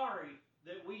 sorry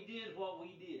that we did what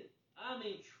we did. I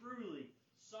mean, truly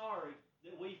sorry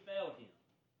that we failed Him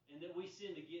and that we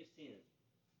sinned against Him.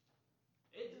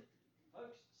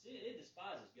 Folks, sin, it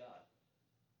despises God.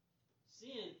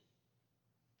 Sin,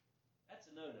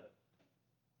 that's a no-no.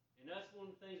 And that's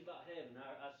one of the things about heaven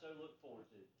I so look forward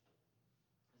to,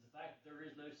 is the fact that there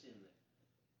is no sin there.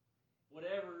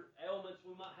 Whatever ailments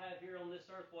we might have here on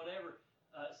this earth, whatever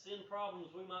sin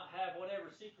problems we might have,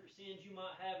 whatever secret sins you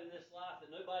might have in this life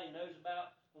that nobody knows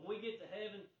about, when we get to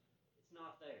heaven, it's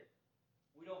not there.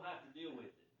 We don't have to deal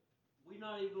with it. We're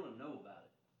not even going to know about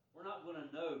it. We're not going to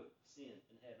know sin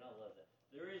in heaven. I love that.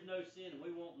 There is no sin, and we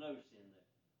won't know sin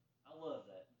there. I love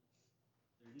that.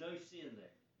 There's no sin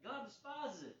there. God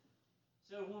despises it.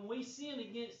 So when we sin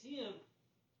against Him,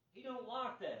 He don't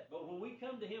like that. But when we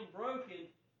come to Him broken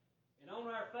and on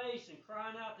our face and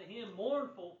crying out to Him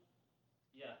mournful,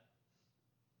 yeah,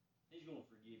 He's going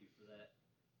to forgive you for that.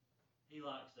 He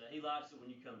likes that. He likes it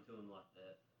when you come to Him like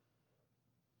that.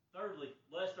 Thirdly,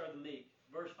 blessed are the meek.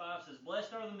 Verse 5 says,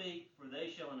 blessed are the meek, for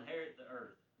they shall inherit the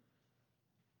earth.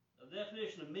 The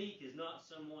definition of meek is not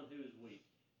someone who is weak.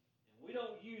 And we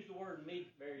don't use the word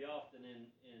meek very often in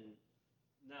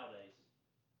nowadays,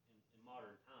 in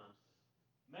modern times.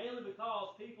 Mainly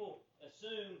because people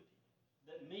assume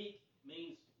that meek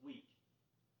means weak.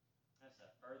 That's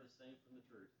the furthest thing from the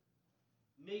truth.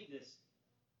 Meekness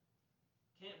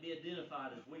can't be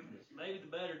identified as weakness. Maybe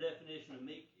the better definition of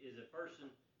meek is a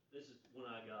person, this is one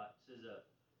I got, it says a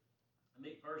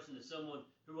meek person is someone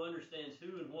who understands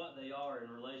who and what they are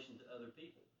in relation to other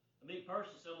people. A meek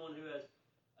person is someone who has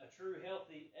a true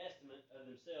healthy estimate of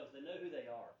themselves. They know who they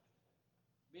are.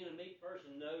 Being a meek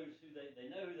person knows who they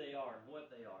know who they are and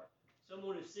what they are.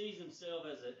 Someone who sees himself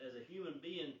as a human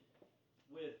being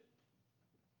with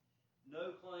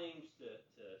no claims to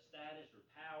status or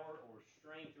power or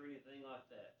strength or anything like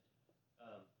that.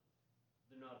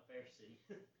 They're not a Pharisee.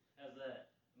 How's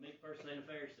that? A meek person ain't a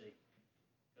Pharisee.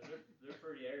 Because they're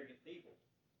pretty arrogant people.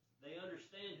 They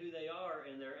understand who they are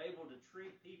and they're able to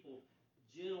treat people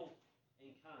gentle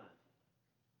and kind.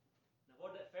 Now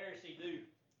what did that Pharisee do?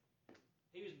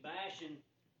 He was bashing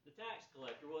the tax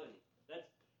collector, wasn't he?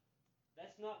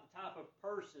 That's not the type of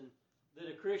person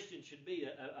that a Christian should be.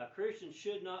 A Christian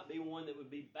should not be one that would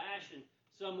be bashing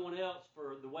someone else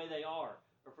for the way they are,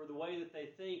 or for the way that they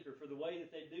think, or for the way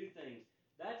that they do things.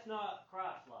 That's not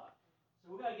Christ-like.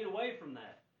 So we've got to get away from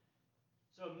that.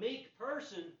 So a meek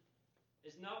person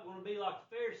is not going to be like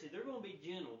the Pharisee. They're going to be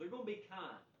gentle. They're going to be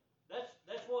kind.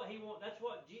 That's what he wants. That's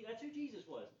who Jesus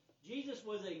was. Jesus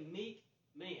was a meek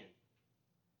man.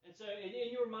 And so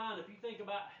in your mind, if you think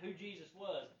about who Jesus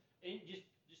was, and just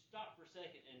stop for a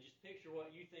second and just picture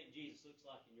what you think Jesus looks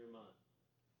like in your mind.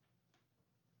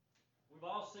 We've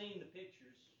all seen the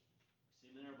pictures. We see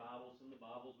them in our Bibles, some of the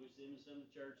Bibles. We see them in some of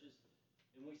the churches.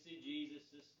 And we see Jesus,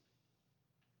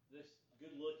 this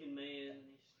good-looking man, and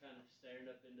he's kind of staring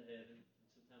up into heaven. And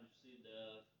sometimes you see a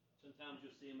dove. Sometimes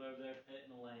you'll see him over there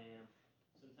petting a lamb.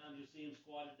 Sometimes you'll see him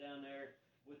squatted down there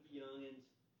with the youngins.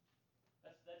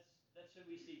 That's who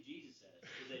we see Jesus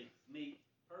as a meek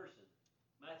person.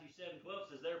 Matthew 7:12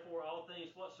 says, "Therefore all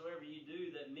things whatsoever ye do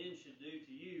that men should do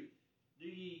to you, do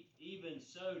ye even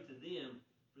so to them,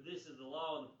 for this is the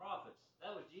law and the prophets."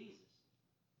 That was Jesus.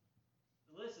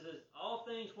 And listen, it says, "All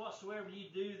things whatsoever ye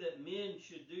do that men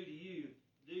should do to you,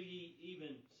 do ye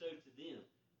even so to them."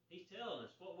 He's telling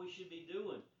us what we should be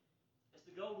doing. That's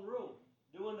the golden rule.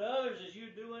 Do unto others as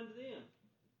you do unto them.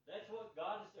 That's what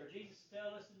Jesus is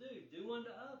telling us to do. Do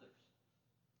unto others.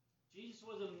 Jesus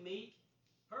was a meek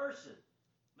person.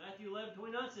 Matthew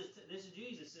 11:29 says, this is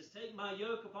Jesus, says, "Take my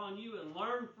yoke upon you and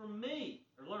learn from me,"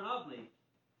 or learn of me,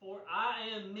 "for I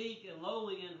am meek and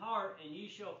lowly in heart, and ye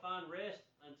shall find rest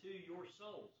unto your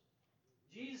souls."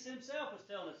 Jesus himself was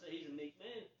telling us that he's a meek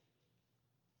man.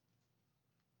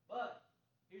 But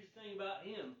here's the thing about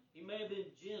him. He may have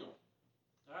been gentle.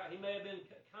 All right, he may have been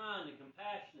kind and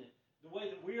compassionate, the way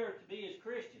that we are to be as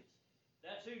Christians.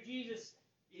 That's who Jesus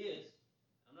is.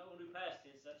 I'm not going to do past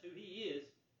tense. That's who he is.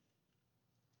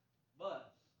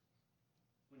 But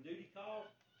when duty called,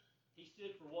 he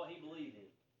stood for what he believed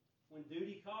in. When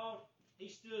duty called, he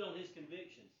stood on his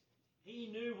convictions.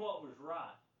 He knew what was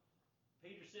right.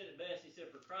 Peter said it best. He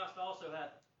said, "For Christ also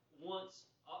hath once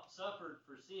suffered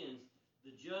for sins,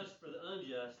 the just for the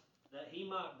unjust, that he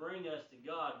might bring us to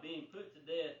God, being put to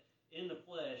death in the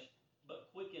flesh, but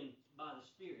quickened by the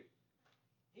Spirit."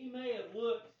 He may have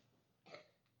looked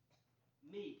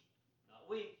meek, not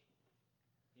weak.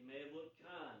 He may have looked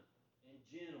kind and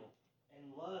gentle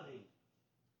and loving,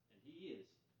 and he is.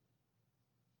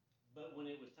 But when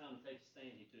it was time to take a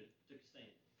stand, he took a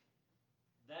stand.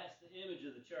 That's the image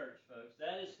of the church, folks.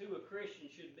 That is who a Christian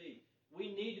should be.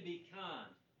 We need to be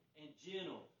kind and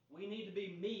gentle. We need to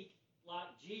be meek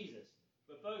like Jesus.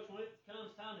 But folks, when it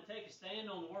comes time to take a stand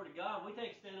on the Word of God, we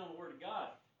take a stand on the Word of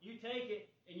God. You take it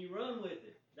and you run with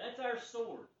it. That's our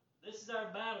sword. This is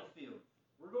our battlefield.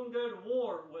 We're going to go to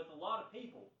war with a lot of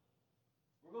people.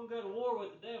 We're going to go to war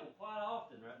with the devil quite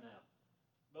often right now.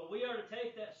 But we are to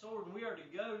take that sword and we are to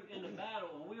go into battle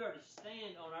and we are to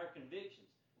stand on our convictions.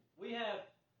 We're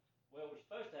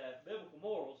supposed to have biblical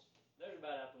morals. They're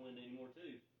about out the window anymore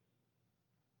too.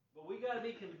 But we got to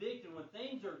be convicted. When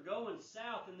things are going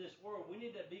south in this world, we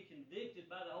need to be convicted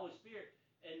by the Holy Spirit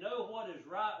and know what is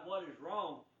right, what is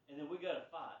wrong, and then we got to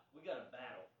fight. We got to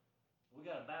battle. We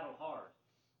got to battle hard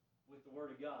with the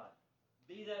Word of God.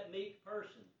 Be that meek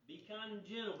person. Be kind and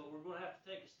gentle, but we're going to have to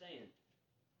take a stand.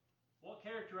 What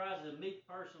characterizes a meek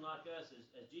person like us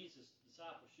as Jesus'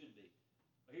 disciples should be?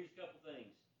 Well, here's a couple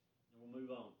things, and we'll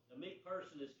move on. A meek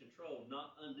person is controlled,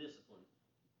 not undisciplined.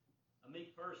 A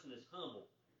meek person is humble,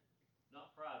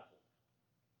 not prideful.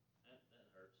 That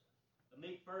hurts. A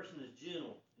meek person is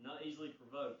gentle, not easily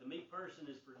provoked. A meek person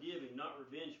is forgiving, not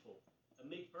revengeful. A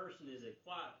meek person is a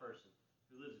quiet person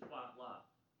who lives a quiet life.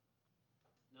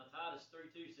 Now Titus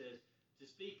 3:2 says, "To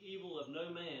speak evil of no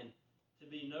man, to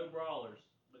be no brawlers,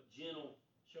 but gentle,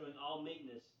 showing all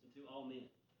meekness unto all men."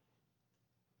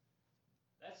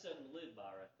 That's something to live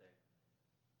by right there.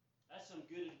 That's some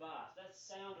good advice. That's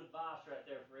sound advice right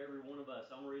there for every one of us.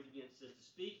 I'm going to read it again. It says, "To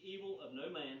speak evil of no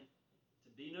man, to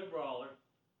be no brawler,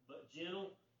 but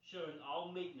gentle, showing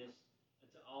all meekness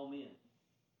unto all men."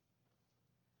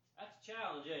 That's a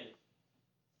challenge, ain't it?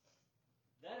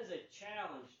 That is a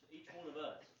challenge to each one of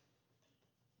us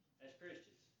as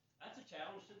Christians. That's a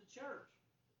challenge to the church.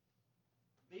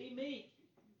 Be meek.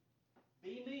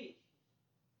 Be meek.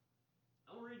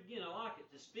 I'm going to read it again. I like it.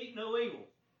 To speak no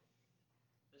evil.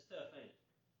 That's tough, ain't it?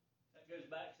 That goes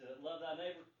back to love thy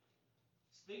neighbor.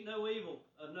 Speak no evil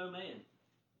of no man.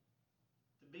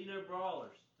 To be no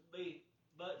brawlers. To be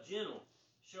but gentle,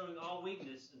 showing all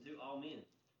weakness unto all men.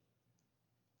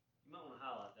 You might want to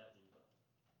highlight that one.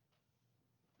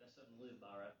 That's something to live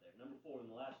by right there. Number 4, and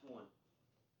the last one.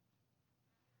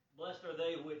 Blessed are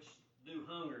they which do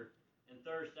hunger and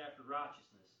thirst after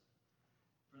righteousness,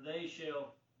 for they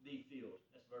shall be filled.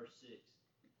 That's verse 6.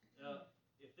 Now,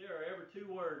 if there are ever two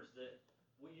words that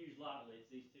we use lightly,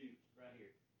 it's these two right here: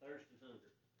 thirst and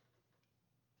hunger.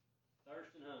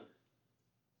 Thirst and hunger.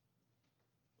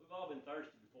 We've all been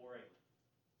thirsty before, ain't we?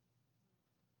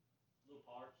 A little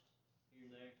parched here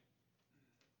and there.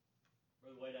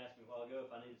 Brother Wade asked me a while ago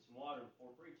if I needed some water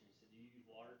before preaching. He said, "Do you use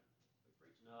water before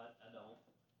preaching?" No, I don't.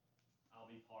 I'll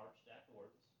be parched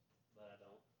afterwards, but I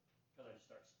don't. Because I just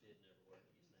start spitting everywhere and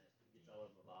it gets nasty. It gets all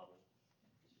over my Bible.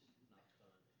 It's just not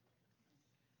fun.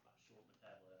 Might short my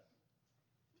tablet out.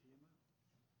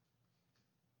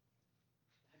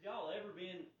 Have y'all ever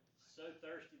been so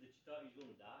thirsty that you thought you was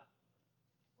going to die?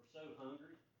 Or so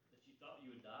hungry that you thought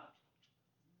you would die?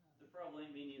 There probably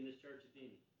ain't many in this church, if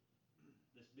any,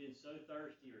 that's been so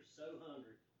thirsty or so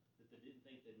hungry that they didn't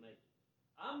think they'd make it.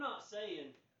 I'm not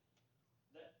saying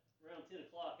that around 10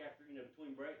 o'clock after,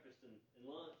 between breakfast and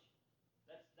lunch,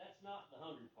 that's not the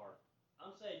hungry part.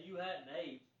 I'm saying you hadn't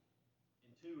ate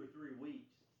in 2 or 3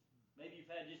 weeks. Maybe you've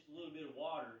had just a little bit of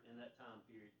water in that time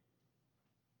period.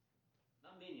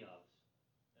 Not many of us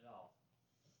at all.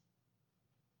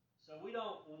 So we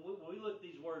don't, when we look at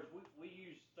these words, we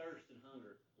use thirst and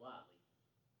hunger lightly.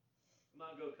 We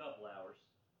might go a couple hours.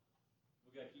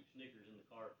 We got to keep Snickers in the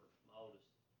car for my oldest.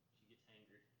 She gets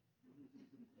hangry. So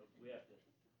we have to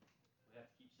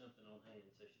keep something on hand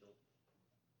so she don't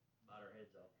bite her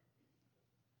heads off.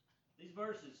 These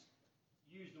verses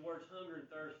use the words hunger and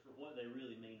thirst for what they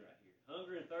really mean right here.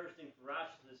 Hunger and thirsting for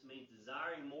righteousness means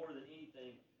desiring more than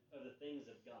anything of the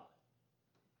things of God.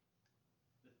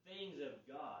 The things of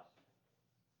God.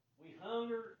 We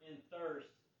hunger and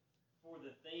thirst for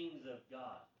the things of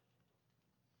God.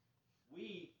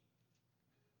 We,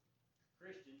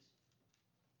 Christians,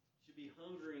 should be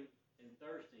hungering and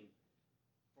thirsting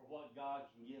for what God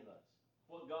can give us,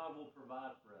 what God will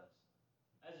provide for us.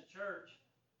 As a church,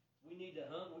 we need to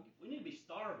be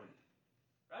starving.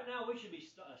 Right now, we should be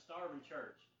a starving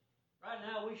church. Right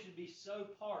now, we should be so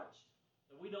parched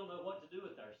that we don't know what to do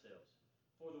with ourselves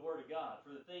for the Word of God,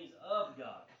 for the things of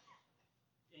God.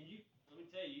 And let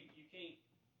me tell you, you can't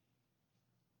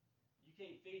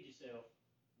feed yourself,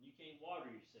 and you can't water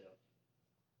yourself.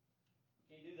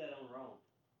 You can't do that on our own.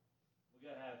 We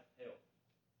got to have help.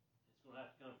 It's going to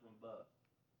have to come from above.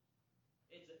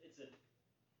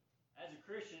 As a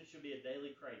Christian, it should be a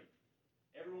daily craving.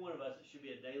 Every one of us, it should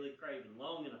be a daily craving,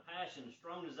 longing, a passion, a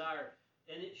strong desire,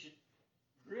 and it should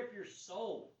grip your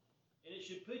soul. And it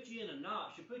should put you in a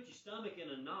knot, should put your stomach in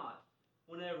a knot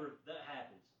whenever that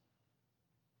happens.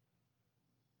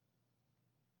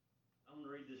 I'm going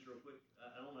to read this real quick.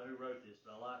 I don't know who wrote this,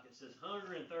 but I like it. It says,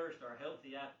 hunger and thirst are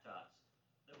healthy appetites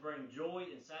that bring joy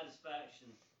and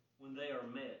satisfaction when they are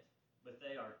met, but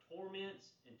they are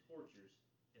torments and tortures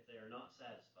if they are not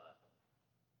satisfied.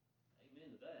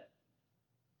 Amen to that.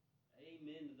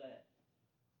 Amen to that.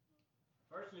 A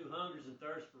person who hungers and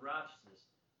thirsts for righteousness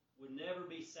would never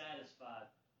be satisfied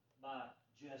by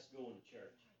just going to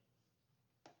church.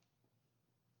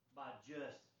 By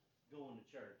just going to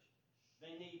church.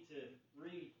 They need to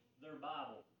read their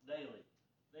Bible daily.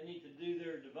 They need to do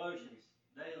their devotions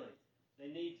daily. They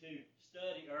need to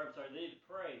they need to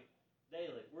pray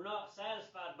daily. We're not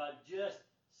satisfied by just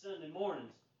Sunday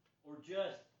mornings, or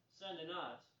just Sunday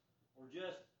nights, or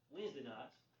just Wednesday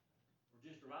nights, or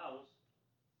just revivals.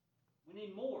 We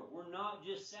need more. We're not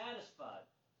just satisfied.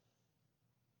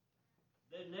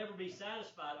 They'd never be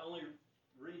satisfied only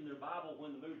reading their Bible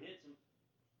when the mood hits them.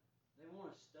 They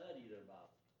want to study their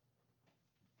Bible.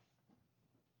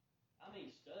 I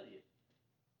mean, study it.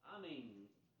 I mean,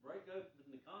 break open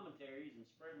the commentaries and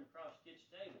spread them across the kitchen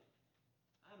table.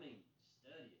 I mean,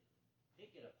 study it.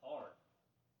 Pick it apart.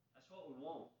 That's what we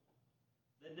want.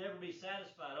 They'd never be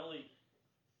satisfied only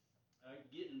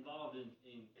get involved in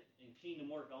kingdom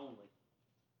work only.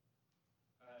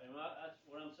 And that's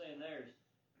what I'm saying there is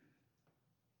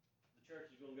the church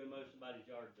is going to go mow somebody's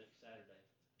yard next Saturday.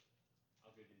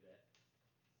 I'll go do that.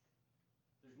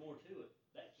 There's more to it.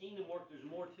 That kingdom work, there's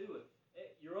more to it.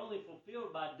 You're only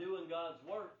fulfilled by doing God's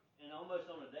work and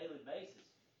almost on a daily basis.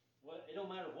 It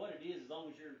don't matter what it is as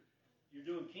long as you're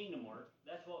doing kingdom work.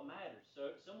 That's what matters.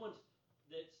 So if someone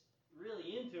that's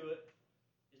really into it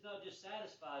is not just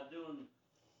satisfied doing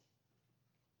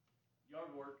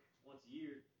yard work once a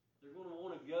year. They're going to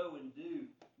want to go and do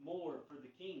more for the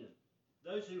kingdom.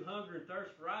 Those who hunger and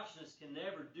thirst for righteousness can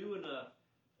never do enough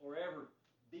or ever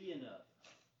be enough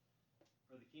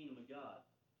for the kingdom of God.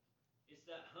 It's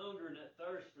that hunger and that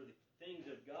thirst for the things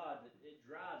of God that it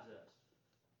drives us.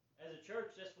 As a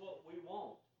church, that's what we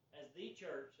want. As the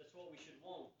church, that's what we should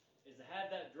want, is to have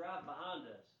that drive behind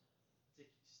us, to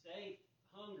stay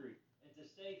hungry and to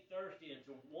stay thirsty and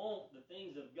to want the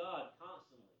things of God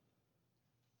constantly.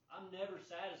 I I'm never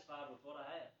satisfied with what I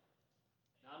have.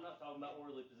 Now, I'm not talking about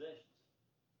worldly possessions.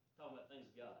 I'm talking about things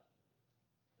of God.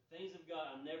 The things of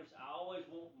God, I always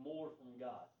want more from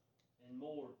God. And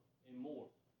more and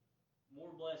more. More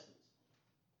blessings.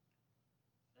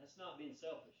 That's not being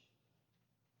selfish.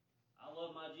 I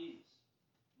love my Jesus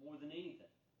more than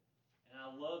anything. And I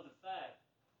love the fact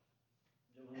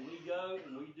that when we go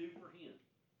and we do for Him,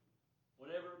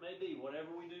 whatever it may be, whatever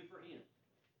we do for Him,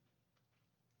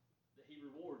 that He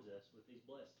rewards us with these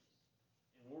blessings.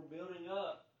 And we're building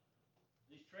up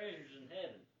these treasures in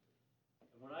heaven.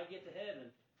 And when I get to heaven,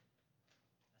 I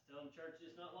was telling the church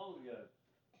this not long ago,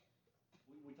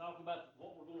 we talk about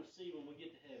what we're going to see when we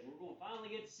get to heaven. We're going to finally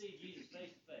get to see Jesus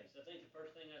face to face. I think the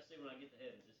first thing I see when I get to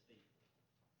heaven is His feet.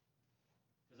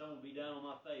 Because I'm going to be down on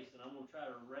my face and I'm going to try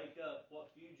to rake up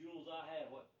what few jewels I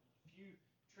have, what few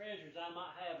treasures I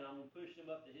might have, and I'm going to push them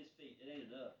up to His feet. It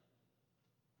ain't enough.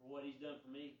 For what He's done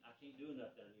for me, I can't do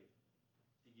enough down here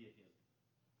to give Him.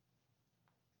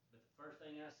 But the first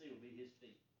thing I see will be His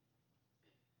feet.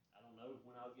 I don't know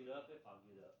when I'll get up, if I'll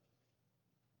get up.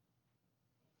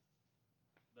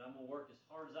 But I'm going to work as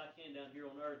hard as I can down here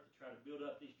on earth to try to build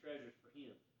up these treasures for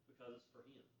Him, because it's for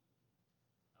Him.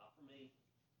 Not for me.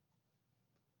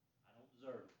 I don't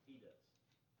deserve it. He does.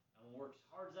 I'm going to work as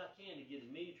hard as I can to get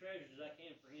as many treasures as I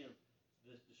can for Him,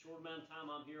 the short amount of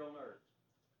time I'm here on earth,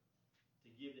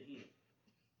 to give to Him.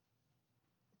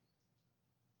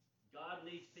 God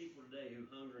needs people today who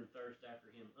hunger and thirst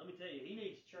after Him. Let me tell you, He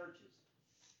needs churches.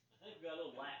 I think we got a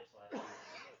little lax last year.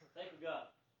 I think we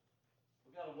got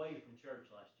away from church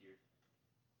last year.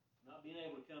 Not being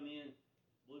able to come in,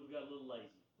 I believe we got a little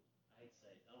lazy. I hate to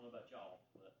say it. I don't know about y'all,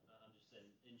 but I'm just saying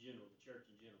in general, the church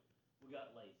in general. We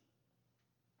got lazy.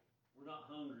 We're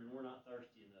not hungry and we're not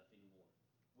thirsty enough anymore.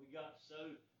 We got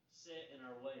so set in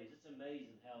our ways. It's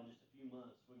amazing how in just a few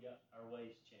months we got our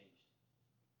ways changed.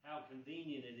 How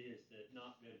convenient it is to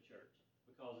not go to church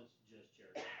because it's just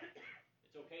church.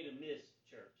 It's okay to miss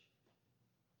church.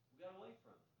 We got away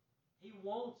from it. He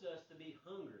wants us to be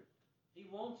hungry. He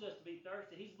wants us to be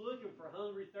thirsty. He's looking for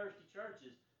hungry, thirsty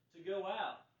churches to go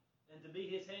out and to be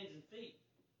His hands and feet.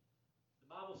 The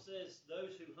Bible says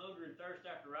those who hunger and thirst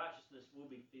after righteousness will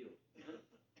be filled.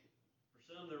 For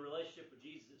some, their relationship with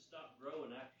Jesus had stopped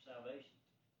growing after salvation.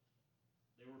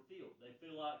 They were filled. They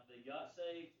feel like they got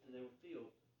saved and they were filled,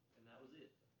 and that was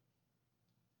it.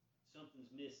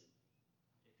 Something's missing.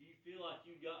 If you feel like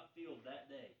you got filled that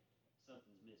day,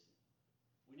 something's missing.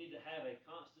 We need to have a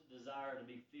constant desire to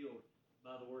be filled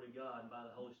by the Word of God and by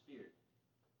the Holy Spirit.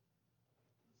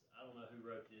 I don't know who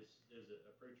wrote this. There's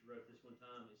a preacher wrote this one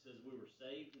time. It says we were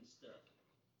saved and stuck.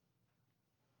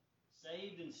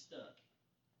 Saved and stuck.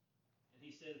 And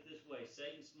he said it this way.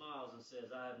 Satan smiles and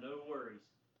says, I have no worries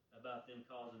about them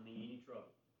causing me any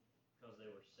trouble, because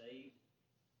they were saved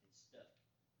and stuck.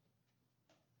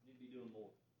 We need to be doing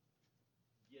more.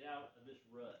 Get out of this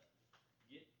rut.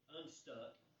 Get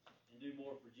unstuck and do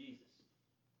more for Jesus.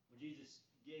 When Jesus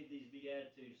gave these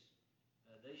Beatitudes,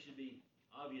 they should be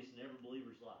obvious in every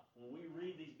believer's life. When we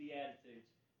read these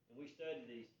Beatitudes and we study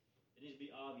these, it needs to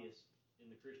be obvious in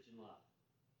the Christian life.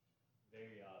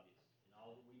 Very obvious in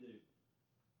all that we do.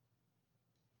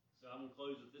 So I'm going to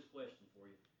close with this question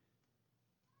for you.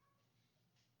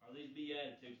 Are these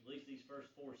Beatitudes, at least these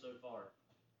first 4 so far,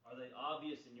 are they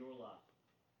obvious in your life?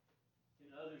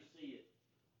 Can others see it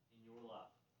in your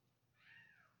life?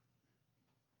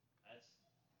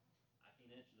 I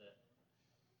can't answer that.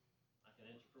 I can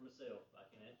answer for myself. I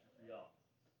can answer for y'all.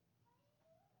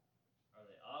 Are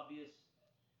they obvious